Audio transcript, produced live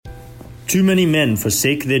Too many men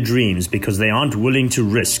forsake their dreams because they aren't willing to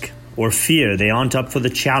risk, or fear they aren't up for the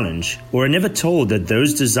challenge, or are never told that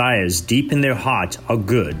those desires deep in their heart are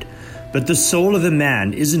good. But the soul of a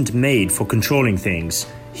man isn't made for controlling things.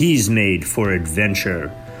 He's made for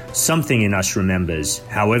adventure. Something in us remembers,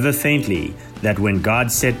 however faintly, that when God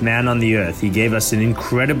set man on the earth, he gave us an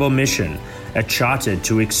incredible mission, a charter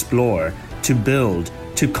to explore, to build,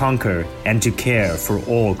 to conquer, and to care for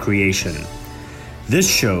all creation. This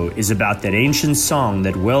show is about that ancient song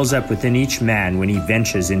that wells up within each man when he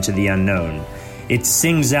ventures into the unknown. It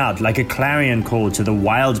sings out like a clarion call to the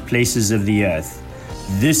wild places of the earth.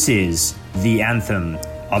 This is the anthem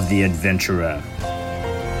of the adventurer.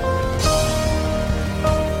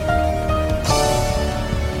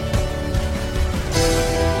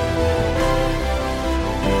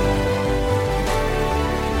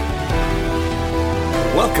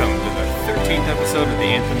 Welcome to the 13th episode of the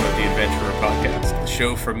Anthem of the Adventurer podcast, the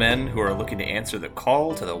show for men who are looking to answer the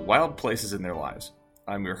call to the wild places in their lives.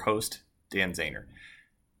 I'm your host, Dan Zahner.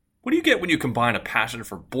 What do you get when you combine a passion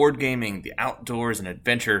for board gaming, the outdoors, and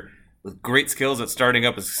adventure with great skills at starting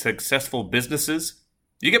up successful businesses?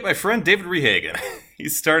 You get my friend David Rehagen. He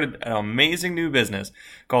started an amazing new business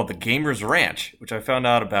called The Gamer's Ranch, which I found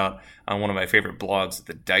out about on one of my favorite blogs,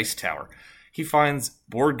 The Dice Tower. He finds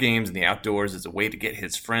board games in the outdoors as a way to get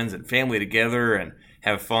his friends and family together and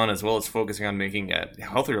have fun, as well as focusing on making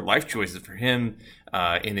healthier life choices for him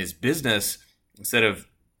in his business. Instead of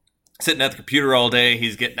sitting at the computer all day,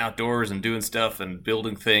 he's getting outdoors and doing stuff and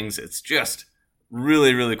building things. It's just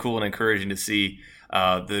really, really cool and encouraging to see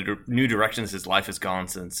the new directions his life has gone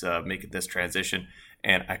since making this transition.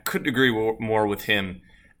 And I couldn't agree more with him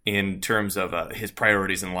in terms of his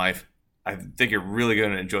priorities in life. I think you're really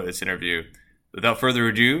going to enjoy this interview. Without further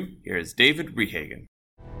ado, here's David Rehagen.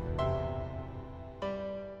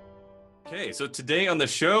 Okay, so today on the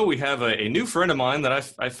show, we have a new friend of mine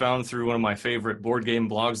that I found through one of my favorite board game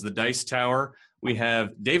blogs, The Dice Tower. We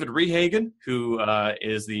have David Rehagen, who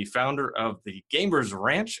is the founder of the Gamer's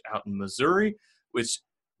Ranch out in Missouri, which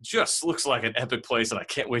just looks like an epic place, and I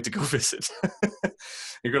can't wait to go visit.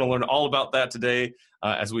 You're going to learn all about that today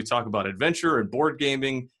as we talk about adventure and board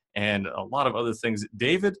gaming and a lot of other things.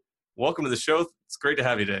 David, welcome to the show. It's great to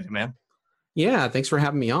have you today, man. Yeah, thanks for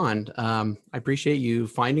having me on. I appreciate you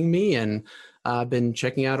finding me, and I've been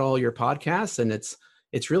checking out all your podcasts, and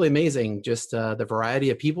it's really amazing just the variety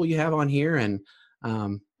of people you have on here, and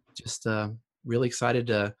just really excited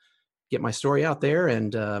to get my story out there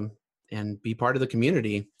and be part of the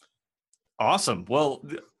community. Awesome. Well,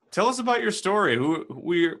 tell us about your story.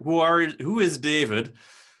 Who is David?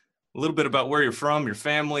 A little bit about where you're from, your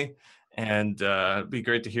family, and it'd be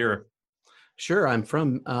great to hear. Sure. I'm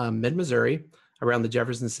from mid-Missouri, around the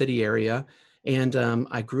Jefferson City area, and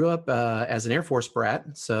I grew up as an Air Force brat.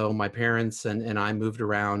 So my parents and I moved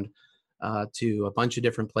around to a bunch of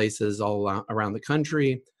different places all around the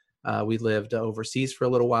country. We lived overseas for a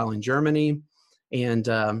little while in Germany, and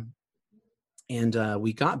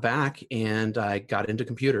we got back, and I got into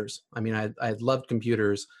computers. I mean, I loved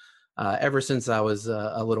computers ever since I was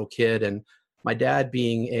a little kid, and my dad,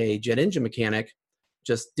 being a jet engine mechanic,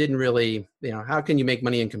 just didn't really, how can you make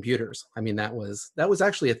money in computers? I mean, that was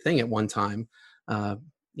actually a thing at one time,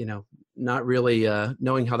 not really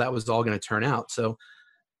knowing how that was all going to turn out. So,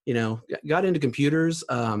 got into computers,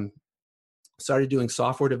 started doing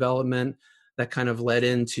software development. That kind of led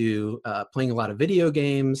into playing a lot of video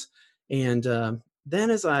games. And then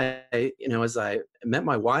as I met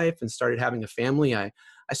my wife and started having a family, I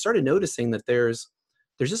started noticing that there's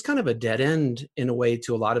just kind of a dead end in a way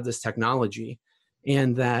to a lot of this technology.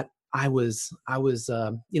 And that I was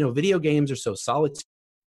video games are so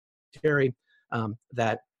solitary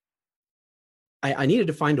that I needed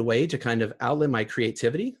to find a way to kind of outlet my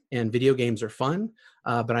creativity, and video games are fun,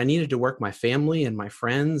 but I needed to work my family and my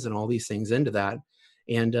friends and all these things into that.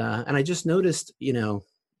 And I just noticed,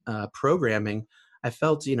 programming, I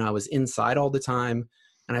felt, I was inside all the time,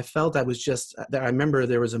 and I felt I remember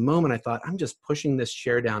there was a moment I thought, I'm just pushing this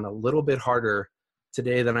chair down a little bit harder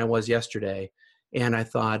today than I was yesterday. And I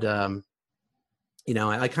thought, I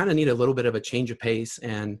kind of need a little bit of a change of pace.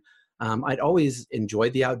 And I'd always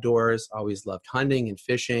enjoyed the outdoors, always loved hunting and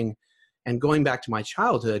fishing. And going back to my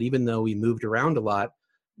childhood, even though we moved around a lot,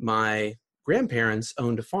 my grandparents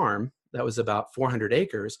owned a farm that was about 400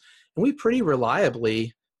 acres. And we pretty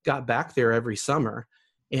reliably got back there every summer.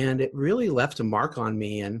 And it really left a mark on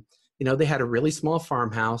me. And, they had a really small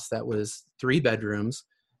farmhouse that was 3 bedrooms.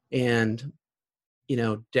 And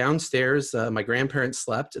downstairs, my grandparents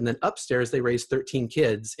slept, and then upstairs they raised 13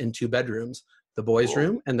 kids in 2 bedrooms, the boys'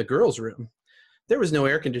 room and the girls' room. There was no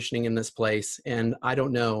air conditioning in this place, and I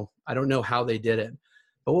don't know I don't know how they did it.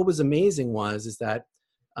 But what was amazing is that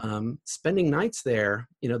spending nights there,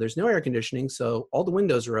 there's no air conditioning, so all the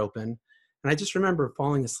windows are open. And I just remember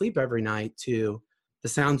falling asleep every night to the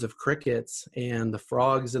sounds of crickets and the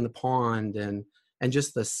frogs in the pond and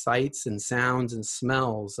just the sights and sounds and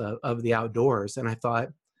smells of the outdoors. And I thought,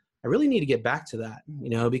 I really need to get back to that,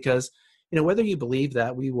 because, whether you believe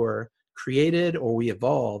that we were created or we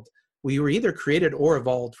evolved, we were either created or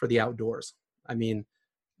evolved for the outdoors. I mean,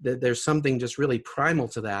 there's something just really primal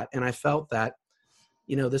to that. And I felt that,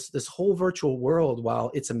 this whole virtual world, while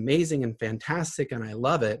it's amazing and fantastic and I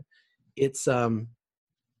love it, it's I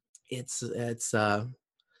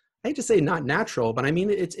hate to say not natural, but I mean,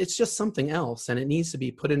 it's just something else, and it needs to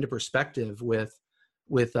be put into perspective with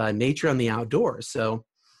nature and the outdoors.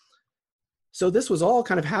 So this was all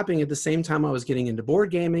kind of happening at the same time I was getting into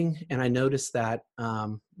board gaming, and I noticed that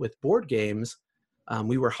with board games,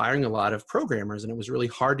 we were hiring a lot of programmers, and it was really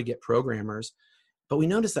hard to get programmers. But we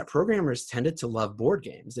noticed that programmers tended to love board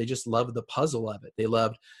games. They just loved the puzzle of it. They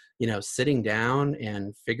loved, sitting down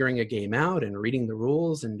and figuring a game out and reading the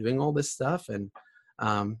rules and doing all this stuff. And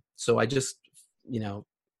so I just,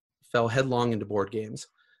 fell headlong into board games.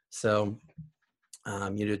 So,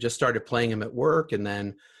 just started playing them at work, and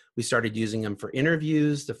then we started using them for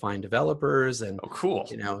interviews to find developers. And oh, cool.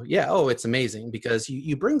 It's amazing because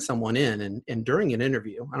you bring someone in and during an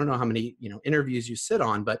interview, I don't know how many, interviews you sit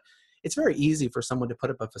on, but it's very easy for someone to put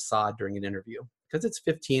up a facade during an interview because it's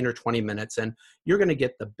 15 or 20 minutes and you're going to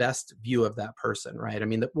get the best view of that person, right? I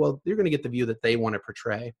mean, you're going to get the view that they want to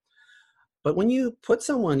portray. But when you put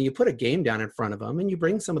a game down in front of them and you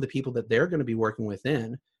bring some of the people that they're going to be working with in,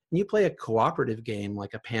 and you play a cooperative game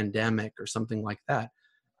like a Pandemic or something like that,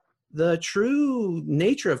 the true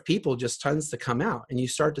nature of people just tends to come out, and you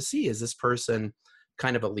start to see, is this person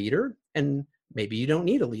kind of a leader? And maybe you don't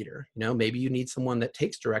need a leader. Maybe you need someone that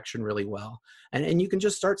takes direction really well, and you can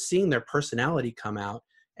just start seeing their personality come out.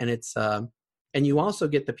 And it's and you also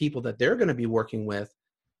get the people that they're going to be working with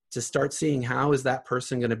to start seeing how is that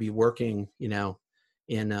person going to be working, in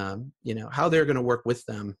how they're going to work with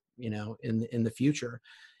them, in the future.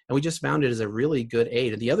 And we just found it as a really good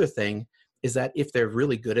aid. And the other thing is that if they're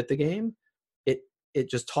really good at the game, it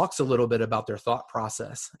just talks a little bit about their thought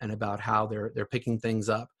process and about how they're picking things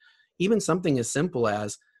up. Even something as simple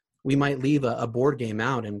as we might leave a board game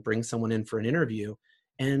out and bring someone in for an interview,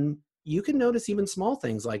 and you can notice even small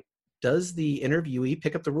things like, does the interviewee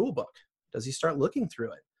pick up the rule book? Does he start looking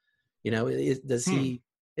through it?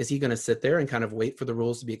 Is he going to sit there and kind of wait for the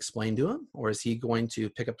rules to be explained to him, or is he going to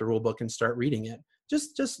pick up the rule book and start reading it?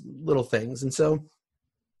 Just little things. And so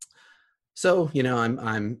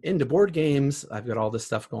I'm into board games. I've got all this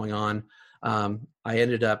stuff going on. I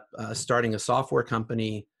ended up starting a software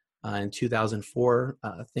company in 2004.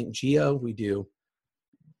 Think Geo. We do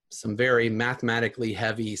some very mathematically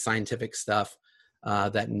heavy scientific stuff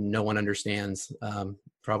that no one understands.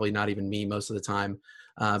 Probably not even me most of the time.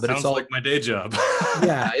 But sounds it's all like my day job.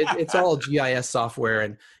 Yeah, it's all GIS software,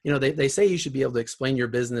 and they say you should be able to explain your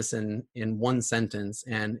business in one sentence,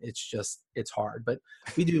 and it's hard. But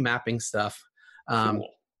we do mapping stuff, Cool.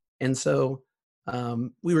 and so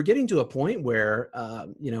we were getting to a point where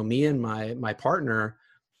me and my partner,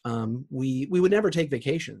 we would never take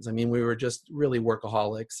vacations. I mean, we were just really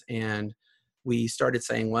workaholics, and we started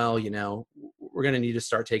saying, well, we're going to need to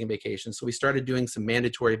start taking vacations. So we started doing some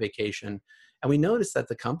mandatory vacation. And we noticed that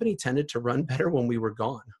the company tended to run better when we were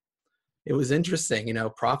gone. It was interesting,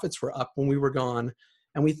 profits were up when we were gone.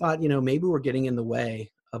 And we thought, maybe we're getting in the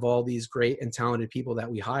way of all these great and talented people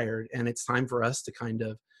that we hired. And it's time for us to kind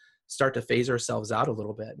of start to phase ourselves out a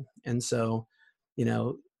little bit. And so,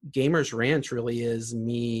 Gamers Ranch really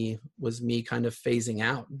was me kind of phasing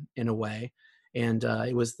out in a way. And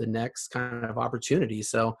it was the next kind of opportunity.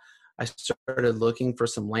 So I started looking for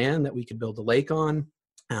some land that we could build a lake on.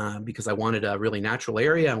 Because I wanted a really natural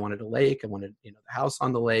area. I wanted a lake. I wanted, the house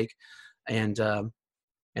on the lake, and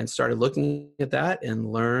started looking at that and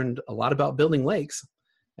learned a lot about building lakes,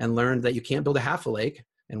 and learned that you can't build a half a lake.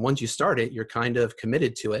 And once you start it, you're kind of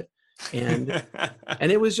committed to it. And,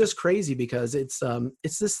 and it was just crazy because it's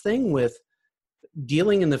this thing with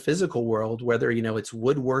dealing in the physical world, whether, it's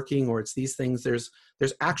woodworking or it's these things, there's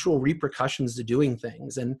actual repercussions to doing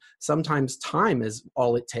things. And sometimes time is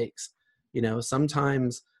all it takes.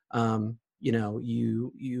 Sometimes,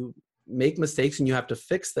 you make mistakes and you have to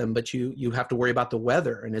fix them, but you have to worry about the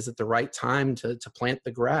weather, and is it the right time to plant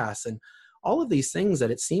the grass, and all of these things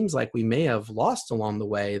that it seems like we may have lost along the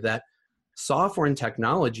way. That software and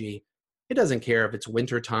technology, it doesn't care if it's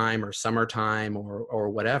wintertime or summertime or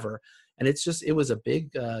whatever. And it was a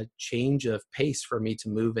big change of pace for me to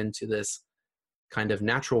move into this kind of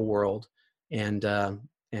natural world and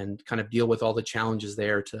kind of deal with all the challenges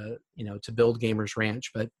there to build Gamers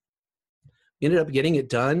Ranch. But we ended up getting it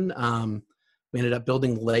done. We ended up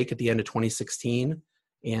building the lake at the end of 2016,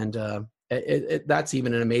 and that's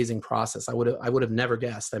even an amazing process. I would have never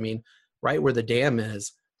guessed. I mean, right where the dam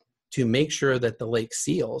is, to make sure that the lake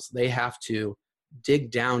seals, they have to dig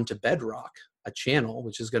down to bedrock, a channel,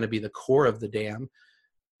 which is going to be the core of the dam.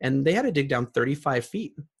 And they had to dig down 35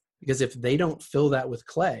 feet, because if they don't fill that with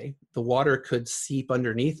clay, the water could seep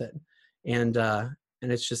underneath it. And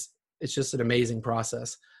it's just an amazing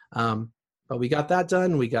process. But we got that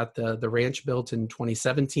done. We got the ranch built in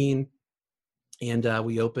 2017, and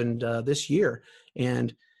we opened this year.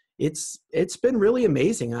 And it's been really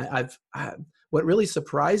amazing. What really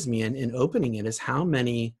surprised me in opening it is how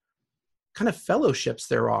many kind of fellowships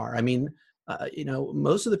there are. I mean,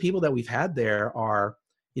 most of the people that we've had there are,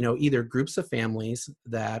 either groups of families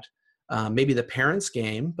that maybe the parents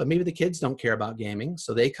game, but maybe the kids don't care about gaming.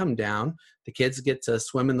 So they come down, the kids get to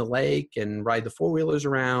swim in the lake and ride the four-wheelers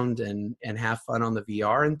around and have fun on the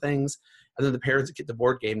VR and things. And then the parents get the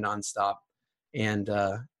board game nonstop. And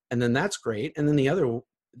then that's great. And then the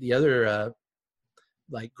other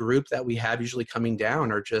like group that we have usually coming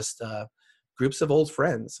down are just groups of old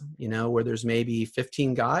friends, where there's maybe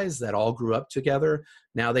 15 guys that all grew up together.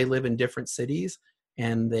 Now they live in different cities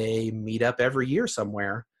and they meet up every year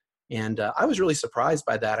somewhere. And I was really surprised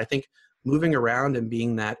by that. I think moving around and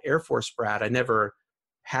being that Air Force brat, I never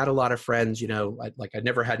had a lot of friends, I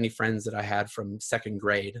never had any friends that I had from second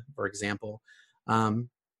grade, for example.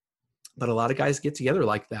 But a lot of guys get together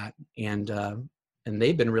like that, and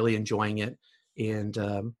they've been really enjoying it.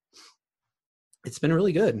 And it's been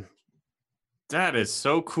really good. That is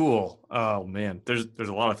so cool. Oh man, there's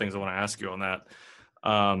a lot of things I want to ask you on that.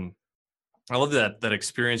 I love that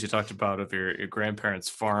experience you talked about of your grandparents'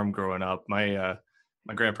 farm growing up. My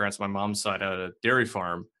grandparents, my mom's side, had a dairy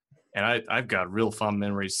farm, and I've got real fond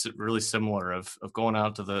memories, really similar of going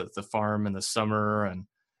out to the farm in the summer and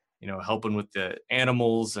helping with the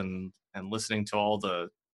animals and listening to all the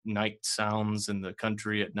night sounds in the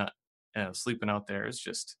country at night. Sleeping out there is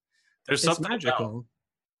just there's something magical. About.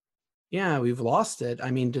 Yeah, we've lost it.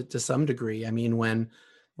 I mean, to some degree. I mean,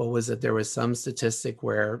 what was it? There was some statistic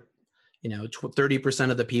where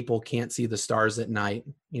 30% of the people can't see the stars at night,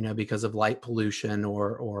 because of light pollution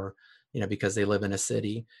or because they live in a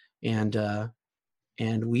city. And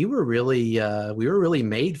we were really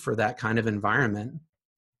made for that kind of environment,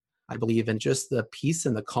 I believe, and just the peace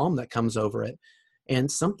and the calm that comes over it.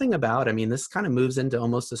 And something about, this kind of moves into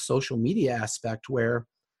almost a social media aspect where,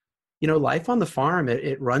 life on the farm,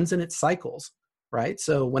 it runs in its cycles, right?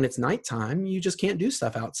 So when it's nighttime, you just can't do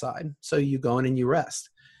stuff outside. So you go in and you rest.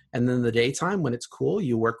 And then the daytime, when it's cool,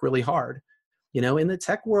 you work really hard. In the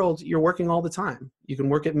tech world, you're working all the time. You can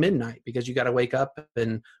work at midnight because you got to wake up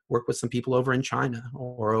and work with some people over in China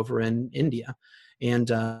or over in India. And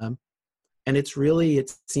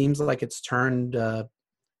it seems like it's turned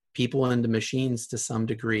people into machines to some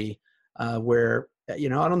degree, where,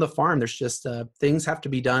 out on the farm, there's just things have to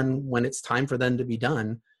be done when it's time for them to be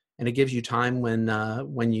done. And it gives you time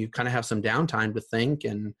when you kind of have some downtime to think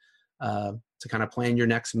and to kind of plan your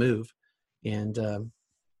next move. And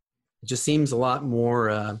it just seems a lot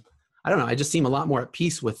more, I just seem a lot more at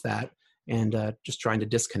peace with that and just trying to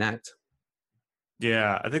disconnect.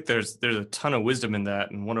 Yeah, I think there's a ton of wisdom in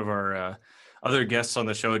that. And one of our other guests on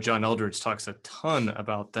the show, John Eldridge, talks a ton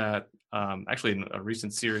about that. Actually, in a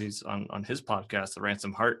recent series on his podcast, The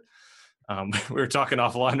Ransom Heart. We were talking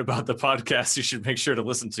offline about the podcast you should make sure to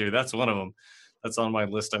listen to. That's one of them. That's on my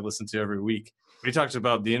list I listen to every week. But he talks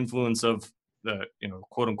about the influence of the,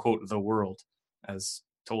 quote unquote, the world as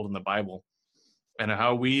told in the Bible, and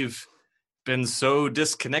how we've been so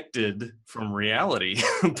disconnected from reality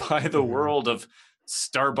by the world of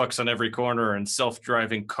Starbucks on every corner and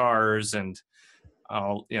self-driving cars and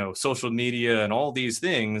social media and all these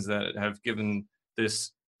things that have given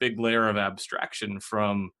this big layer of abstraction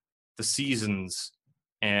from the seasons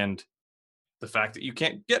and the fact that you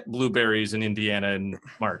can't get blueberries in Indiana in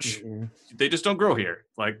March. Mm-hmm. They just don't grow here.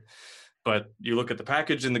 But you look at the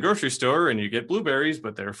package in the grocery store and you get blueberries,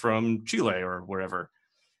 but they're from Chile or wherever.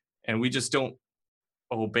 And we just don't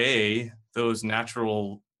obey those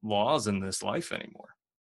natural laws in this life anymore.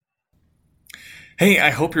 Hey,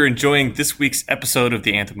 I hope you're enjoying this week's episode of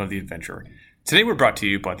the Anthem of the Adventurer. Today we're brought to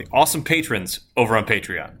you by the awesome patrons over on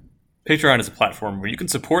Patreon. Patreon is a platform where you can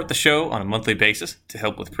support the show on a monthly basis to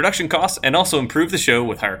help with production costs and also improve the show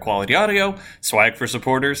with higher quality audio, swag for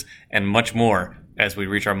supporters, and much more as we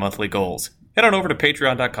reach our monthly goals. Head on over to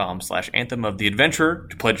patreon.com/Anthem of the Adventurer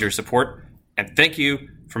to pledge your support, and thank you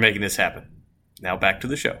for making this happen. Now back to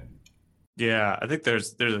the show. Yeah, I think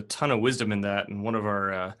there's a ton of wisdom in that, and one of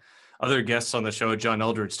our other guests on the show, John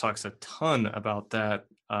Eldridge, talks a ton about that.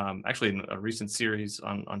 Actually, in a recent series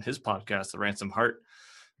on his podcast, The Ransom Heart,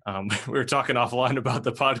 we were talking offline about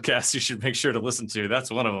the podcast you should make sure to listen to. That's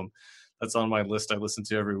one of them. That's on my list. I listen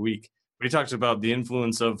to every week. But he talks about the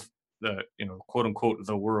influence of the, quote unquote,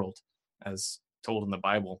 the world, as told in the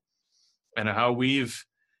Bible, and how we've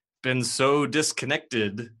been so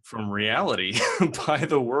disconnected from reality by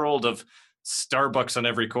the world of Starbucks on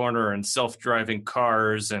every corner and self-driving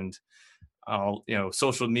cars and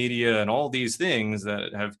social media and all these things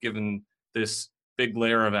that have given this big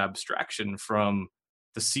layer of abstraction from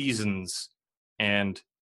the seasons and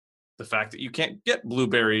the fact that you can't get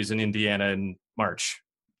blueberries in Indiana in March.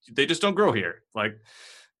 They just don't grow here.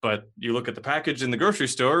 But you look at the package in the grocery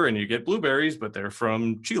store and you get blueberries, but they're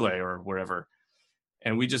from Chile or wherever.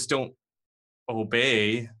 And we just don't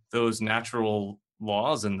obey those natural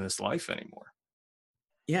laws in this life anymore.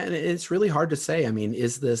 Yeah, and it's really hard to say. I mean,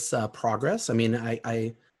 is this progress? I mean,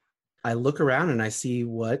 I look around and I see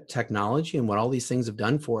what technology and what all these things have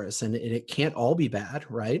done for us, and it can't all be bad,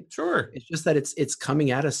 right? Sure. It's just that it's coming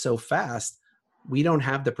at us so fast. We don't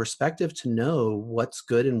have the perspective to know what's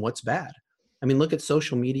good and what's bad. I mean, look at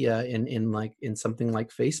social media in something like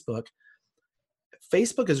Facebook.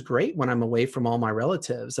 Facebook is great when I'm away from all my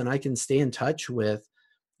relatives and I can stay in touch with,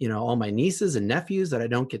 all my nieces and nephews that I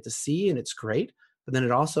don't get to see, and it's great. But then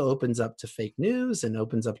it also opens up to fake news and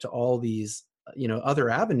opens up to all these, other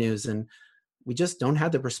avenues. And we just don't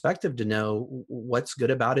have the perspective to know what's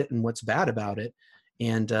good about it and what's bad about it.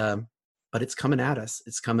 And, but it's coming at us.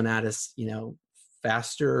 It's coming at us,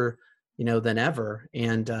 faster, than ever.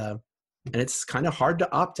 And it's kind of hard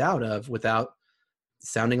to opt out of without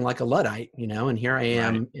sounding like a Luddite, and here I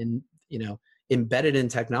am embedded in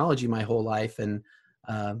technology my whole life and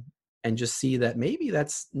just see that maybe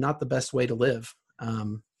that's not the best way to live.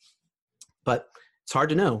 But it's hard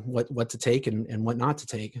to know what to take and what not to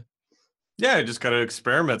take. Yeah, you just got to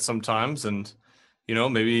experiment sometimes. And,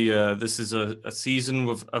 maybe this is a season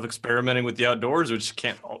of experimenting with the outdoors, which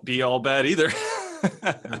can't be all bad either.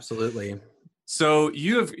 Absolutely. So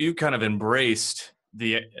you kind of embraced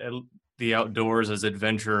the outdoors as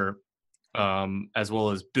adventure, as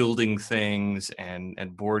well as building things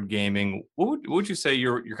and board gaming. What would you say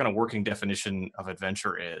your kind of working definition of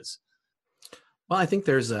adventure is? Well, I think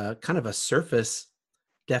there's a kind of a surface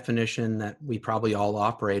definition that we probably all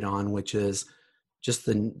operate on, which is just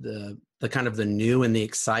the kind of the new and the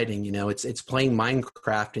exciting. It's playing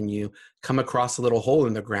Minecraft and you come across a little hole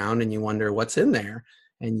in the ground and you wonder what's in there,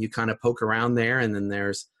 and you kind of poke around there, and then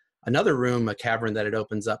there's another room, a cavern that it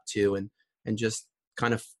opens up to, and just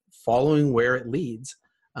kind of following where it leads.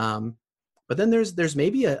 But then there's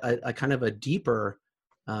maybe a kind of a deeper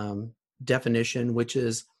definition, which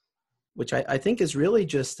I think is really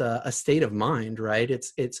just a state of mind, right?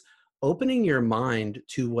 It's opening your mind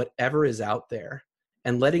to whatever is out there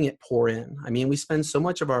and letting it pour in. I mean, we spend so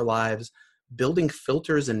much of our lives building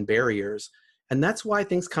filters and barriers, and that's why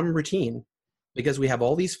things come routine, because we have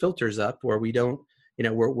all these filters up where we don't,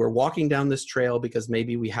 we're walking down this trail because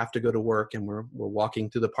maybe we have to go to work, and we're walking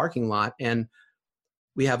through the parking lot, and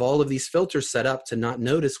we have all of these filters set up to not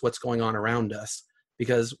notice what's going on around us,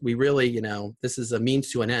 because we really, this is a means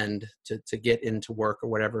to an end to get into work or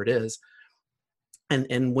whatever it is.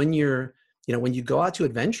 And when when you go out to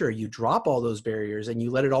adventure, you drop all those barriers and you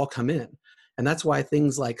let it all come in. And that's why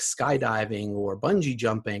things like skydiving or bungee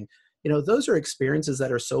jumping, those are experiences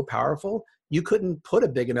that are so powerful. You couldn't put a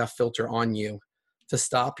big enough filter on you to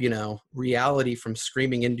stop, reality from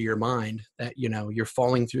screaming into your mind that, you're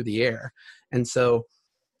falling through the air. And so,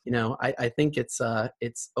 I think it's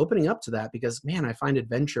opening up to that, because, man, I find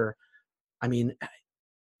adventure, I mean,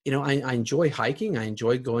 I enjoy hiking. I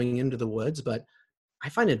enjoy going into the woods, but I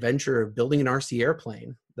find adventure building an RC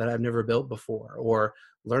airplane that I've never built before, or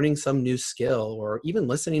learning some new skill, or even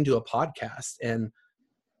listening to a podcast and,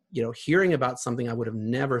 hearing about something I would have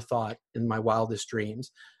never thought in my wildest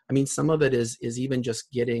dreams. I mean, some of it is even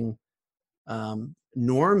just getting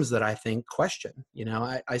norms that I think question.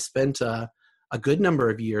 I spent a good number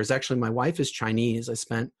of years. Actually, my wife is Chinese. I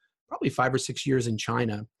spent probably 5 or 6 years in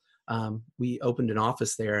China. We opened an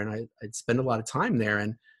office there, and I'd spend a lot of time there.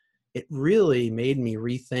 And it really made me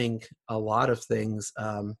rethink a lot of things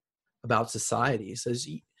about society. So,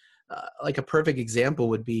 like a perfect example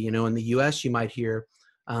would be, in the U.S., you might hear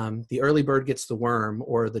the early bird gets the worm,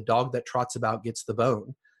 or the dog that trots about gets the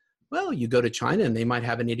bone. Well, you go to China, and they might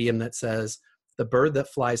have an idiom that says, the bird that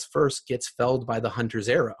flies first gets felled by the hunter's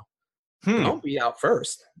arrow. Don't be out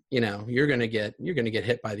first. You're going to get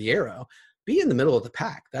hit by the arrow. Be in the middle of the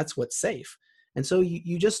pack. That's what's safe. And so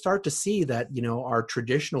you just start to see that, our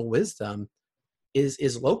traditional wisdom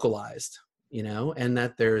is localized, and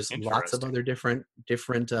that there's lots of other different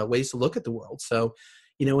ways to look at the world. So,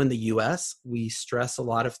 in the US, we stress a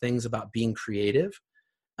lot of things about being creative,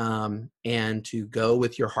 and to go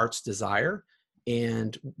with your heart's desire.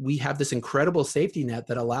 And we have this incredible safety net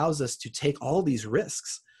that allows us to take all these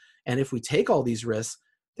risks. And if we take all these risks,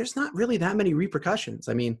 there's not really that many repercussions.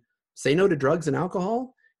 I mean, say no to drugs and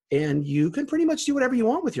alcohol, and you can pretty much do whatever you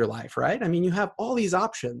want with your life, right? I mean, you have all these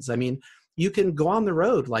options. I mean, you can go on the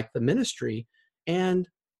road like the ministry and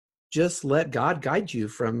just let God guide you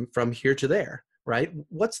from here to there, right?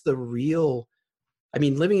 What's the real, I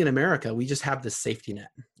mean, living in America, we just have this safety net,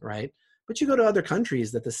 right? But you go to other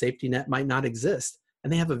countries that the safety net might not exist,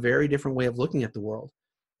 and they have a very different way of looking at the world.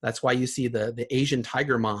 That's why you see the Asian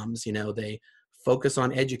tiger moms, they focus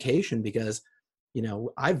on education because,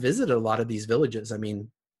 I visited a lot of these villages. I mean,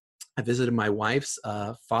 I visited my wife's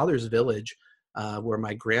father's village, where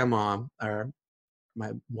my grandma, or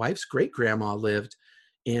my wife's great grandma, lived.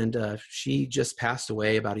 And she just passed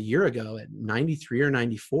away about a year ago at 93 or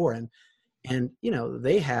 94. And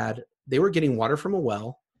they were getting water from a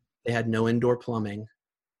well. They had no indoor plumbing.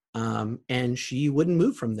 And she wouldn't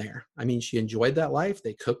move from there. I mean, she enjoyed that life.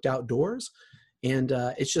 They cooked outdoors. And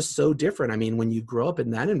it's just so different. I mean, when you grow up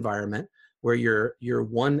in that environment where your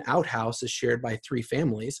one outhouse is shared by 3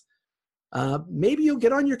 families, maybe you'll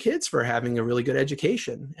get on your kids for having a really good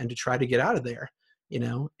education and to try to get out of there.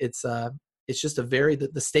 It's just the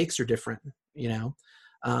stakes are different,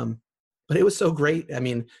 but it was so great. I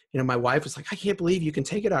mean, my wife was like, I can't believe you can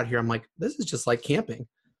take it out here. I'm like, this is just like camping.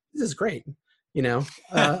 This is great. I don't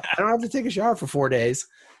have to take a shower for 4 days.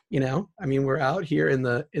 I mean, we're out here in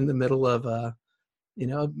the middle of,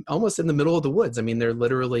 almost in the middle of the woods. I mean, they're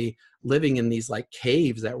literally living in these like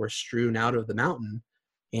caves that were strewn out of the mountain.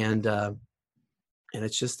 And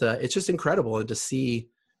it's just incredible. And to see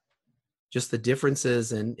just the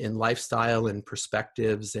differences in lifestyle and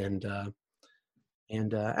perspectives. And I don't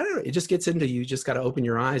know, it just gets into, you just got to open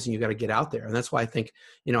your eyes and you got to get out there. And that's why I think,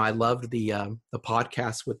 I loved the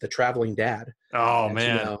podcast with the traveling dad. Oh,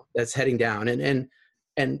 man. That's heading down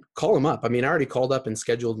and call him up. I mean, I already called up and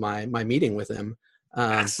scheduled my meeting with him.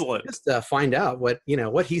 Excellent. Just to find out what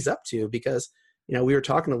he's up to, because, we were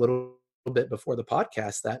talking a little bit before the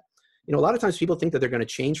podcast that, a lot of times people think that they're going to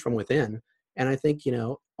change from within. And I think,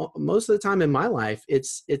 most of the time in my life,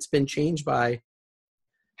 it's been changed by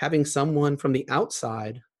having someone from the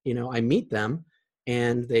outside, I meet them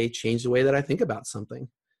and they change the way that I think about something.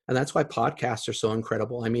 And that's why podcasts are so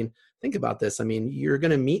incredible. I mean, think about this. I mean, you're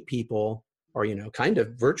going to meet people, or, kind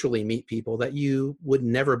of virtually meet people that you would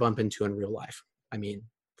never bump into in real life. I mean,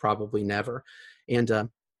 probably never. And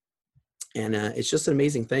it's just an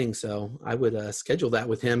amazing thing. So I would schedule that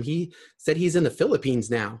with him. He said he's in the Philippines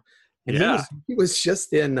now. And he was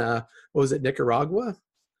just in, what was it, Nicaragua?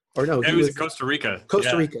 Or no, he was in Costa Rica.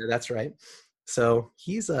 Costa Rica, that's right. So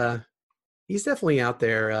he's definitely out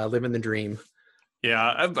there living the dream.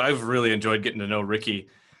 Yeah, I've really enjoyed getting to know Ricky.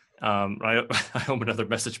 I hope another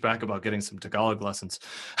message back about getting some Tagalog lessons.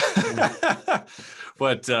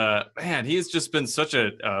 But man, he's just been such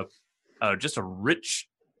a rich,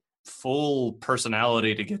 full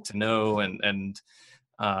personality to get to know, and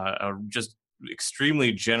a just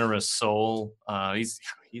extremely generous soul. He's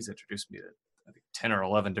introduced me to, I think, 10 or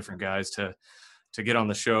 11 different guys to get on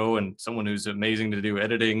the show, and someone who's amazing to do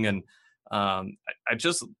editing. And I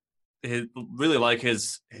just really like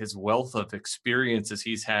his wealth of experiences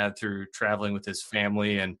he's had through traveling with his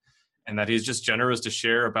family, and that he's just generous to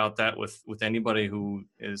share about that with anybody who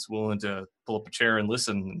is willing to pull up a chair and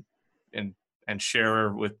listen and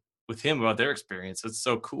share with him about their experience. It's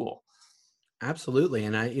so cool. Absolutely.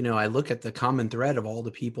 And I look at the common thread of all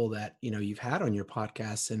the people that, you've had on your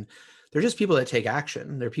podcasts, and they're just people that take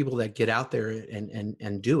action. They're people that get out there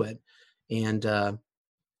and do it.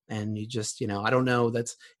 And you just, I don't know, it'd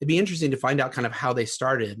be interesting to find out kind of how they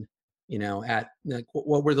started, at like,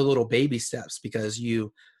 what were the little baby steps, because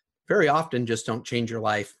you very often just don't change your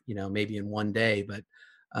life, maybe in one day, but,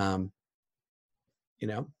 how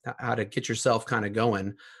to get yourself kind of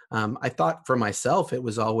going. I thought for myself, it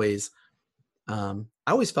was always, I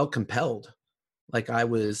always felt compelled. Like I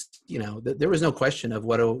was, there was no question of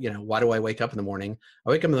why do I wake up in the morning? I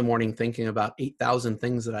wake up in the morning thinking about 8,000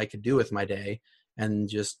 things that I could do with my day, and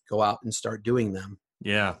just go out and start doing them.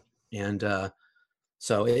 Yeah. And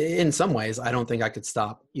so in some ways, I don't think I could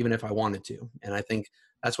stop even if I wanted to. And I think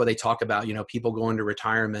that's why they talk about, people going to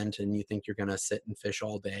retirement and you think you're going to sit and fish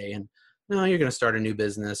all day. And no, you're going to start a new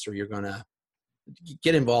business, or you're going to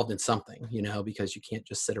get involved in something, because you can't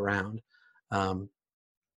just sit around.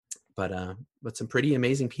 but some pretty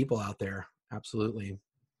amazing people out there. Absolutely.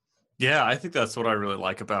 Yeah, I think that's what I really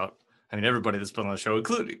like about, I mean, everybody that's been on the show,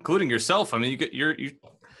 including yourself. I mean, you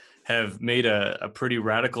have made a pretty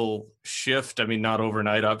radical shift. I mean, not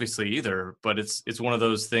overnight, obviously, either, but it's one of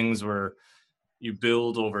those things where you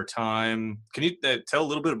build over time. Can you tell a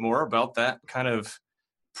little bit more about that kind of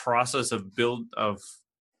process of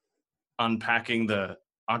unpacking the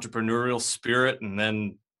entrepreneurial spirit and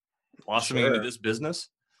then blossoming into this business?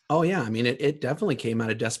 Oh yeah. I mean, it definitely came out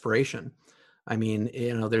of desperation. I mean,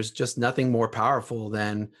 there's just nothing more powerful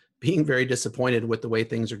than being very disappointed with the way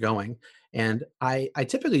things are going. And I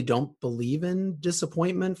typically don't believe in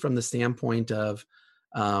disappointment from the standpoint of,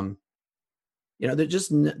 there's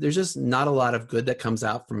just not a lot of good that comes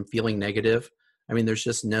out from feeling negative. I mean, there's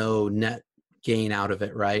just no net gain out of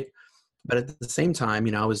it, right? But at the same time,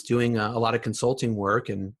 I was doing a lot of consulting work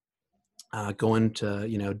and going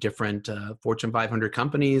to, different Fortune 500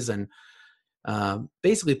 companies and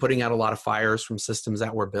basically putting out a lot of fires from systems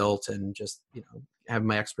that were built and just, have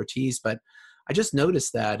my expertise. But I just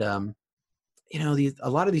noticed that, a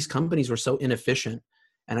lot of these companies were so inefficient.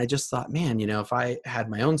 And I just thought, man, if I had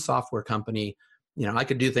my own software company, I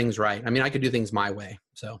could do things right. I mean, I could do things my way.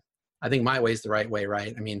 So I think my way is the right way,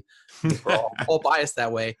 right? I mean, we're all biased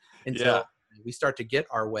that way until we start to get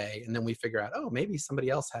our way. And then we figure out, oh, maybe somebody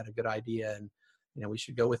else had a good idea and, we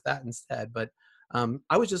should go with that instead. But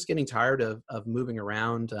I was just getting tired of moving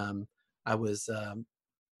around. I was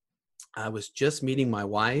just meeting my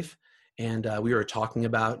wife and we were talking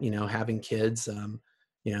about, having kids.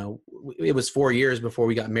 It was 4 years before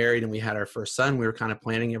we got married and we had our first son. We were kind of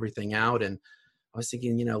planning everything out and I was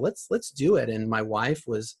thinking, let's do it. And my wife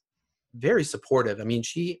was very supportive. I mean,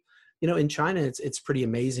 she, in China, it's pretty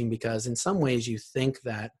amazing because in some ways you think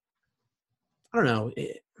that, I don't know,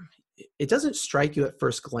 it doesn't strike you at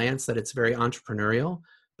first glance that it's very entrepreneurial,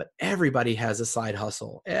 but everybody has a side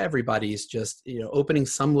hustle. Everybody's just, opening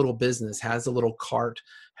some little business, has a little cart,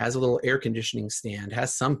 has a little air conditioning stand,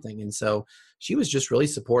 has something. And so she was just really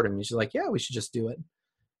supportive. And she's like, yeah, we should just do it.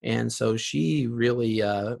 And so she really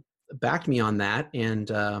backed me on that and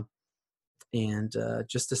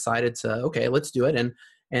just decided to, okay, let's do it.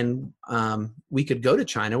 And we could go to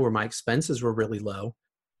China where my expenses were really low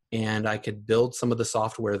and I could build some of the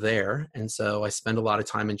software there. And so I spent a lot of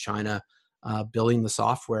time in China building the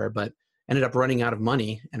software, but ended up running out of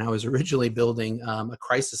money. And I was originally building a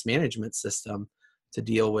crisis management system to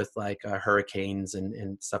deal with like hurricanes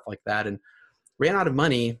and stuff like that. And ran out of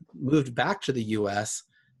money, moved back to the US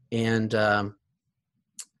and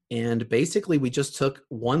basically we just took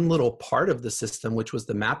one little part of the system, which was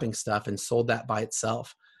the mapping stuff, and sold that by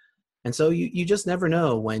itself. And so you just never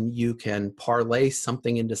know when you can parlay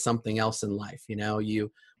something into something else in life. We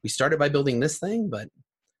started by building this thing, but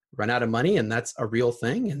run out of money, and that's a real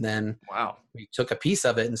thing. And then we took a piece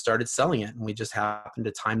of it and started selling it. And we just happened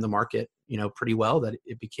to time the market, pretty well that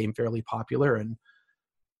it became fairly popular and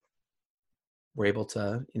we're able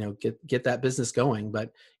to, get that business going. But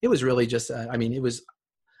it was really just, I was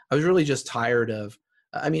really just tired of,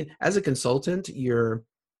 as a consultant,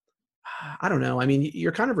 I don't know.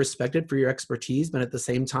 You're kind of respected for your expertise, but at the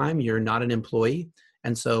same time, you're not an employee.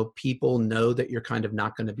 And so people know that you're kind of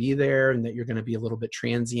not going to be there and that you're going to be a little bit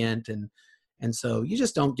transient. And so you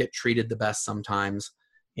just don't get treated the best sometimes.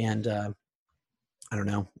 And I don't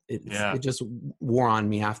know, it just wore on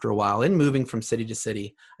me after a while and moving from city to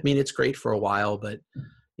city. It's great for a while, but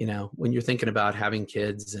when you're thinking about having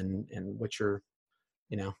kids and what you're,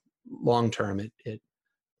 long-term, it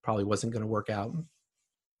probably wasn't going to work out.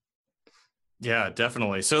 Yeah,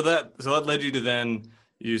 definitely. So that led you to then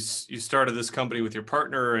you started this company with your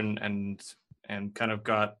partner and kind of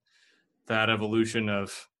got that evolution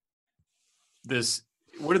of this.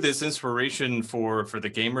 Where did this inspiration for the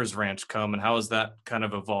Gamers Ranch come, and how has that kind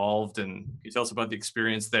of evolved? And can you tell us about the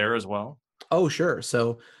experience there as well? Oh, sure.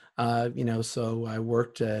 So, so I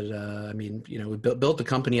worked at, we built the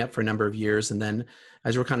company up for a number of years, and then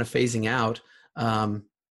as we're kind of phasing out, I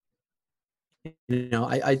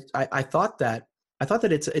thought that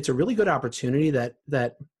it's a really good opportunity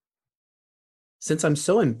that since I'm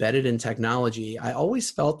so embedded in technology, I always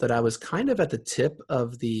felt that I was kind of at the tip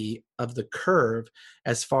of the curve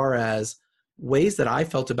as far as ways that I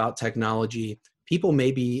felt about technology, people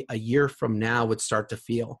maybe a year from now would start to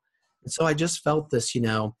feel. And so I just felt this,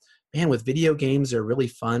 man, with video games, they're really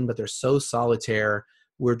fun, but they're so solitaire.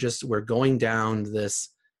 We're going down this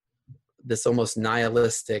almost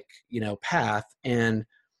nihilistic, path. And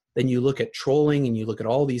then you look at trolling and you look at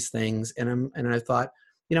all these things. And I thought,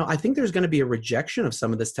 I think there's going to be a rejection of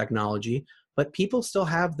some of this technology, but people still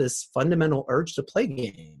have this fundamental urge to play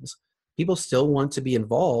games. people still want to be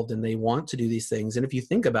involved and they want to do these things. And if you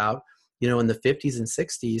think about, in the 50s and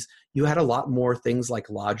 60s, you had a lot more things like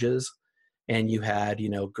lodges, and you had,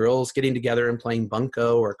 girls getting together and playing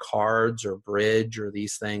bunco or cards or bridge or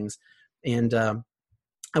these things. And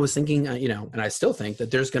I was thinking, and I still think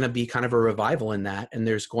that there's going to be kind of a revival in that. And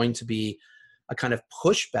there's going to be a kind of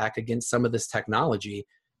pushback against some of this technology,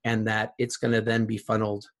 and that it's going to then be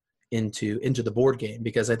funneled into the board game,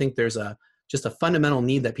 because I think there's just a fundamental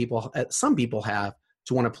need that some people have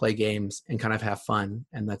to want to play games and kind of have fun.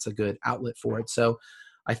 And that's a good outlet for it. So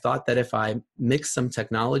I thought that if I mix some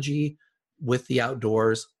technology with the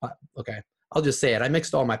outdoors, okay, I'll just say it. I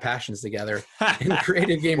mixed all my passions together and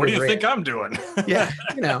created Gamers What do you Ranch. think I'm doing? Yeah.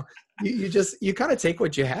 You kind of take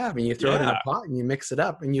what you have and you throw it in a pot and you mix it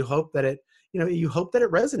up, and you hope that it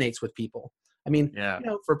resonates with people. I mean,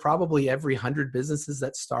 for probably every 100 businesses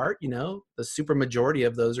that start, the super majority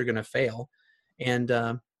of those are going to fail. And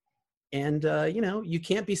you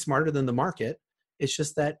can't be smarter than the market. It's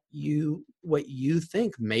just that what you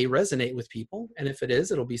think may resonate with people. And if it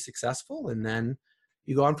is, it'll be successful. And then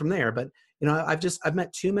you go on from there. But, I've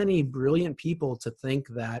met too many brilliant people to think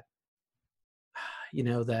that,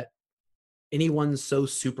 that anyone's so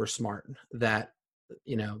super smart that,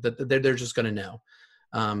 that they're just going to know.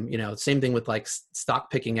 Same thing with like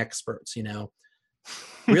stock picking experts,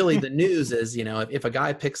 really the news is, if a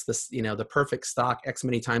guy picks this, the perfect stock X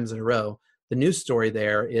many times in a row, the news story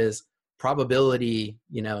there is probability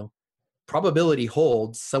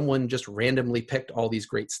holds someone just randomly picked all these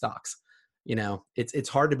great stocks. It's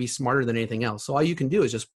hard to be smarter than anything else. So all you can do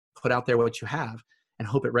is just put out there what you have and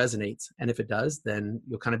hope it resonates. And if it does, then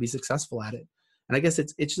you'll kind of be successful at it. And I guess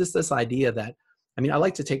it's just this idea that, I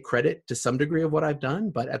like to take credit to some degree of what I've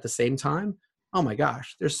done, but at the same time, oh my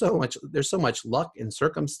gosh, there's so much luck and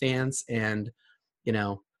circumstance. And,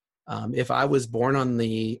 if I was born on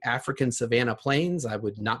the African Savannah plains, I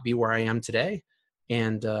would not be where I am today.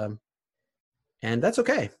 And that's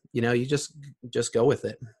okay. You just go with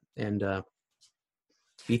it and,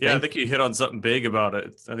 be thankful. I think you hit on something big about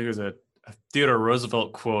it. I think it was a Theodore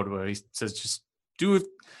Roosevelt quote where he says, just do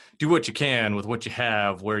what you can with what you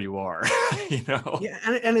have where you are. Yeah.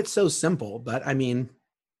 And it's so simple, but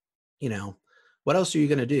what else are you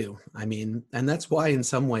going to do? And that's why in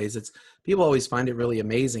some ways people always find it really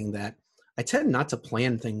amazing that I tend not to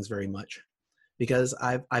plan things very much, because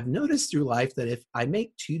I've noticed through life that if I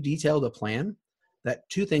make too detailed a plan, that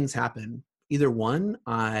two things happen. Either one,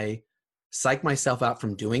 I psych myself out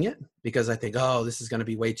from doing it because I think, oh, this is going to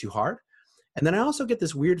be way too hard. And then I also get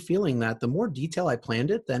this weird feeling that the more detail I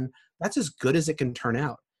planned it, then that's as good as it can turn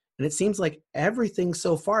out. And it seems like everything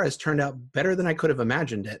so far has turned out better than I could have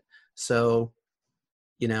imagined it. So,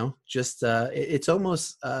 it's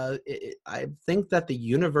almost, I think that the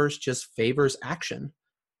universe just favors action,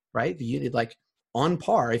 right? Like on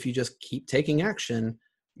par, if you just keep taking action,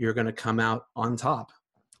 you're going to come out on top.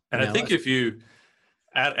 And I think if you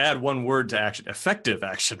add one word to action, effective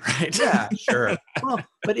action, right? Yeah, sure. Well,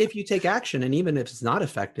 but if you take action, and even if it's not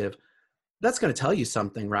effective, that's going to tell you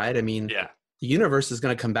something, right? The universe is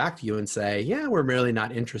going to come back to you and say, yeah, we're really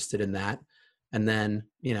not interested in that. And then,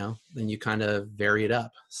 then you kind of vary it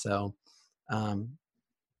up. So, I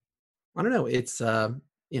don't know. It's, I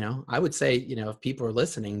would say, if people are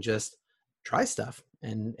listening, just try stuff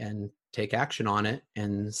and take action on it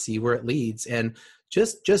and see where it leads. And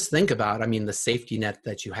just think about, the safety net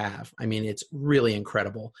that you have. It's really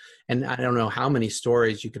incredible. And I don't know how many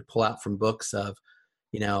stories you could pull out from books of,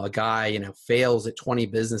 a guy, fails at 20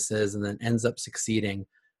 businesses and then ends up succeeding.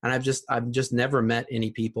 And I've just never met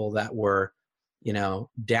any people that were,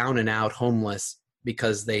 down and out homeless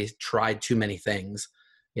because they tried too many things,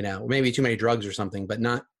 maybe too many drugs or something, but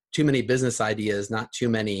not too many business ideas, not too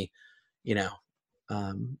many, not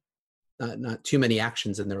too many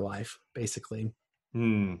actions in their life, basically.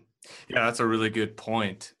 Yeah, that's a really good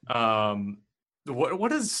point.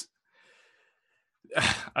 What is,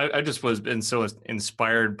 I just been so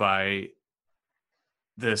inspired by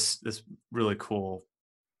this really cool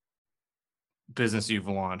business you've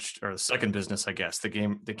launched, or the second business, I guess, the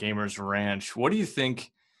Gamers Ranch. What do you think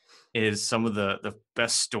is some of the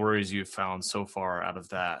best stories you've found so far out of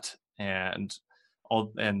that, and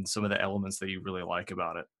some of the elements that you really like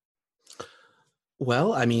about it?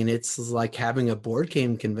 Well, it's like having a board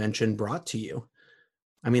game convention brought to you.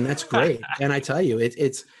 That's great. And I tell you,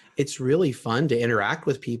 it's really fun to interact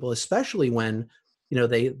with people, especially when,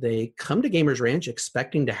 they come to Gamers Ranch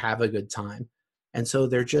expecting to have a good time. And so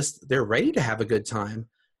they're ready to have a good time,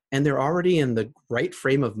 and they're already in the right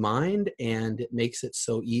frame of mind, and it makes it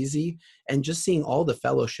so easy. And just seeing all the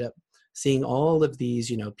fellowship seeing all of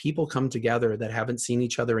these, people come together that haven't seen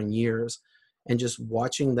each other in years, and just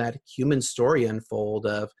watching that human story unfold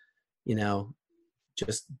of,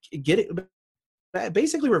 just get it,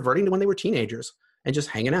 basically reverting to when they were teenagers and just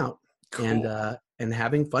hanging out. Cool. And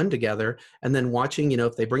having fun together, and then watching,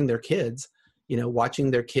 if they bring their kids,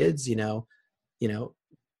 watching their kids,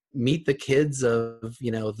 meet the kids of,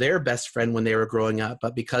 their best friend when they were growing up,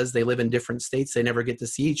 but because they live in different states, they never get to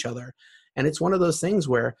see each other. And it's one of those things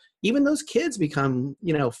where even those kids become,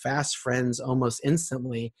 fast friends almost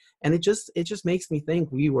instantly. And it just makes me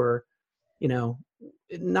think we were,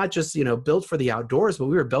 not just, built for the outdoors, but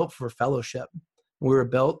we were built for fellowship. We were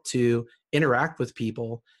built to interact with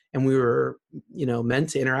people, and we were, meant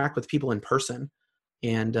to interact with people in person.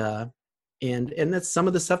 And that's some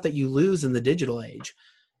of the stuff that you lose in the digital age.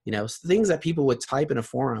 Things that people would type in a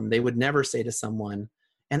forum, they would never say to someone.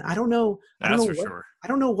 And I don't know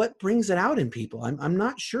what brings it out in people. I'm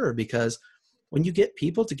not sure, because when you get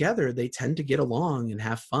people together, they tend to get along and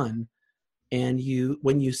have fun. And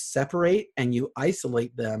when you separate and you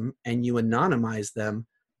isolate them and you anonymize them,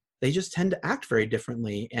 they just tend to act very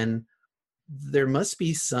differently. And there must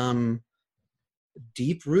be some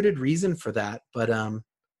deep-rooted reason for that. But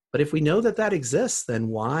if we know that exists, then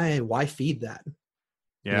why feed that?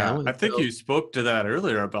 Yeah, I think you spoke to that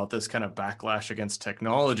earlier about this kind of backlash against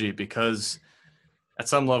technology, because at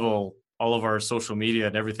some level, all of our social media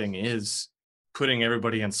and everything is putting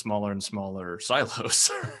everybody in smaller and smaller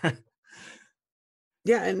silos.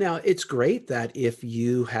 Yeah, and now it's great that if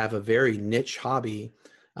you have a very niche hobby,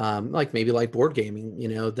 like maybe like board gaming,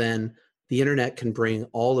 then the internet can bring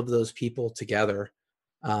all of those people together.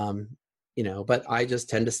 But I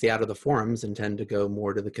just tend to stay out of the forums and tend to go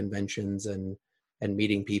more to the conventions and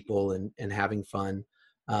meeting people and having fun.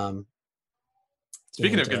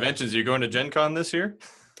 Speaking of conventions, you're going to Gen Con this year?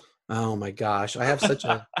 Oh my gosh, I have such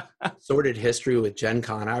a sordid history with Gen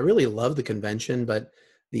Con. I really love the convention, but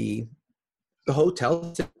the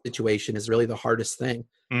hotel situation is really the hardest thing.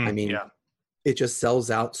 It just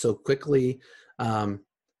sells out so quickly. And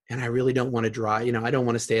I really don't want to drive, I don't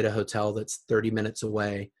want to stay at a hotel that's 30 minutes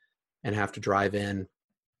away and have to drive in.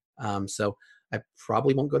 So I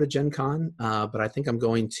probably won't go to Gen Con, but I think I'm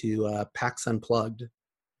going to PAX Unplugged.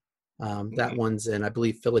 That one's in, I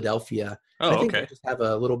believe, Philadelphia. Oh, I think okay. I just have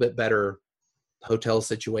a little bit better hotel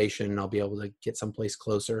situation. I'll be able to get someplace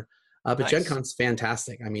closer. But Nice. Gen Con's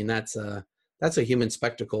fantastic. I mean, that's a human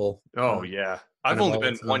spectacle. Oh yeah, I've only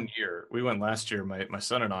been 1 year. We went last year. My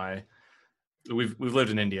son and I, we've lived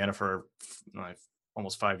in Indiana for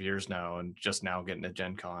almost 5 years now, and just now getting to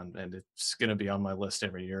Gen Con, and it's going to be on my list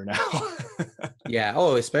every year now. Yeah.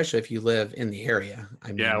 Oh, especially if you live in the area.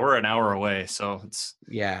 Yeah, we're an hour away, so it's.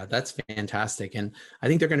 Yeah, that's fantastic, and I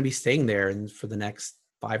think they're going to be staying there and for the next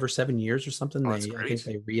 5 or 7 years or something. Oh, I think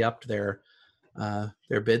they re-upped their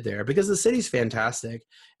bid there because the city's fantastic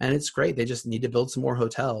and it's great. They just need to build some more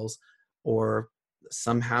hotels or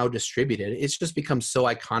somehow distribute it. It's just become so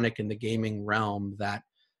iconic in the gaming realm that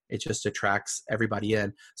it just attracts everybody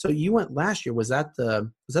in. So you went last year. Was that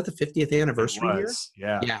the 50th anniversary year?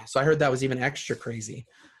 Yeah. Yeah. So I heard that was even extra crazy.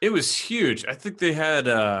 It was huge. I think they had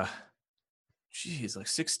like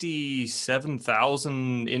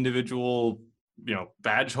 67,000 individual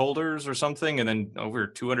badge holders or something, and then over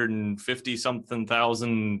 250 something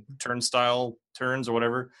thousand turnstile turns or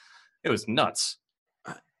whatever. It was nuts.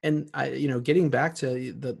 And I, getting back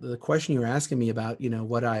to the question you were asking me about,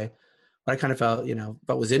 what I kind of felt,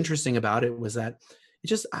 what was interesting about it was that it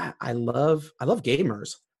just, I love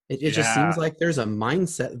gamers. It just seems like there's a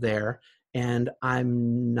mindset there, and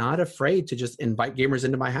I'm not afraid to just invite gamers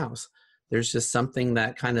into my house. There's just something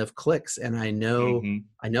that kind of clicks, and I know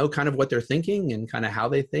kind of what they're thinking and kind of how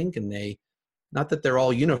they think, and not that they're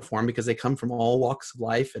all uniform because they come from all walks of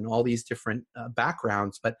life and all these different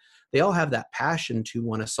backgrounds, but they all have that passion to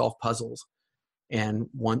want to solve puzzles and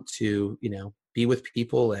want to, be with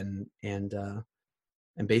people and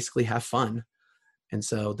basically have fun. And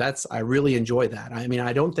so I really enjoy that. I mean,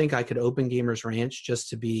 I don't think I could open Gamers Ranch just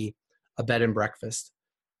to be a bed and breakfast.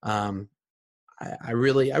 I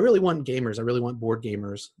really want gamers. I really want board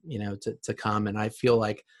gamers, to come. And I feel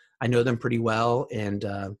like I know them pretty well, and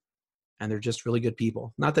they're just really good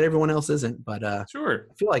people. Not that everyone else isn't, but sure.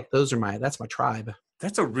 I feel like that's my tribe.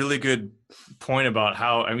 That's a really good point about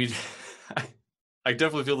how, I mean, I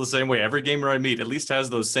definitely feel the same way. Every gamer I meet at least has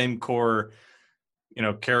those same core,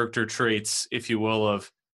 character traits, if you will,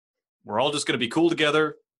 of we're all just going to be cool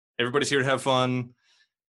together. Everybody's here to have fun.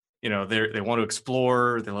 They want to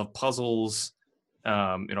explore. They love puzzles,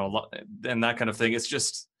 and that kind of thing. It's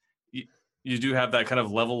just, you do have that kind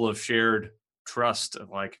of level of shared trust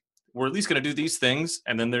of like, we're at least going to do these things,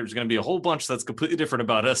 and then there's going to be a whole bunch that's completely different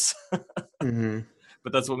about us. Hmm.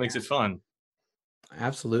 But that's what makes it fun.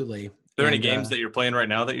 Absolutely. Are there any And games that you're playing right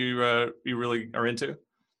now that you really are into?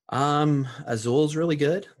 Azul's really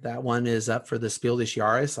good. That one is up for the Spiel des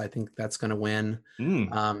Jahres. I think that's going to win.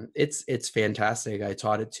 Mm. It's fantastic. I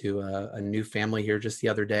taught it to a new family here just the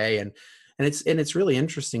other day, and it's really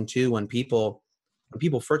interesting too when people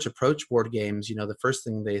first approach board games. You know, the first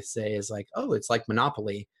thing they say is like, "Oh, it's like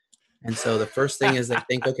Monopoly," and so the first thing is they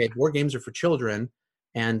think, "Okay, board games are for children,"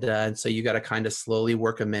 and so you got to kind of slowly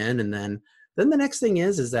work them in, and then the next thing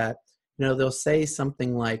is that they'll say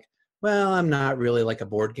something like, well, I'm not really like a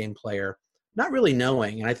board game player, not really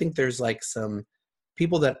knowing. And I think there's like some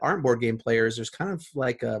people that aren't board game players. There's kind of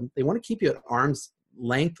like they want to keep you at arm's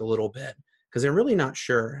length a little bit because they're really not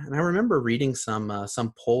sure. And I remember reading some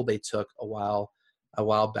poll they took a while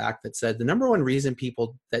back that said the number one reason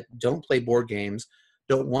people that don't play board games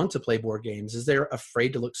don't want to play board games is they're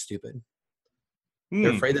afraid to look stupid.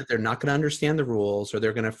 They're afraid that they're not going to understand the rules, or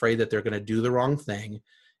they're afraid that they're going to do the wrong thing.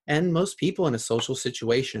 And most people in a social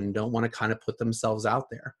situation don't want to kind of put themselves out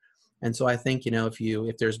there. And so I think,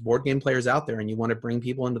 if there's board game players out there and you want to bring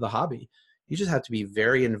people into the hobby, you just have to be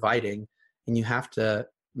very inviting, and you have to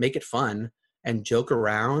make it fun and joke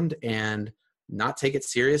around and not take it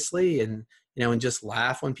seriously, and just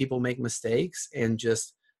laugh when people make mistakes and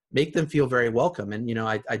just make them feel very welcome. And,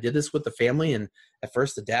 I did this with the family, and at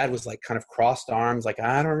first the dad was like kind of crossed arms, like,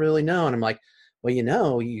 I don't really know. And I'm like, well,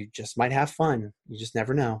 you just might have fun. You just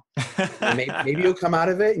never know. Maybe you'll come out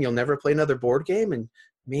of it and you'll never play another board game, and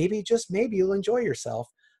maybe, just maybe, you'll enjoy yourself.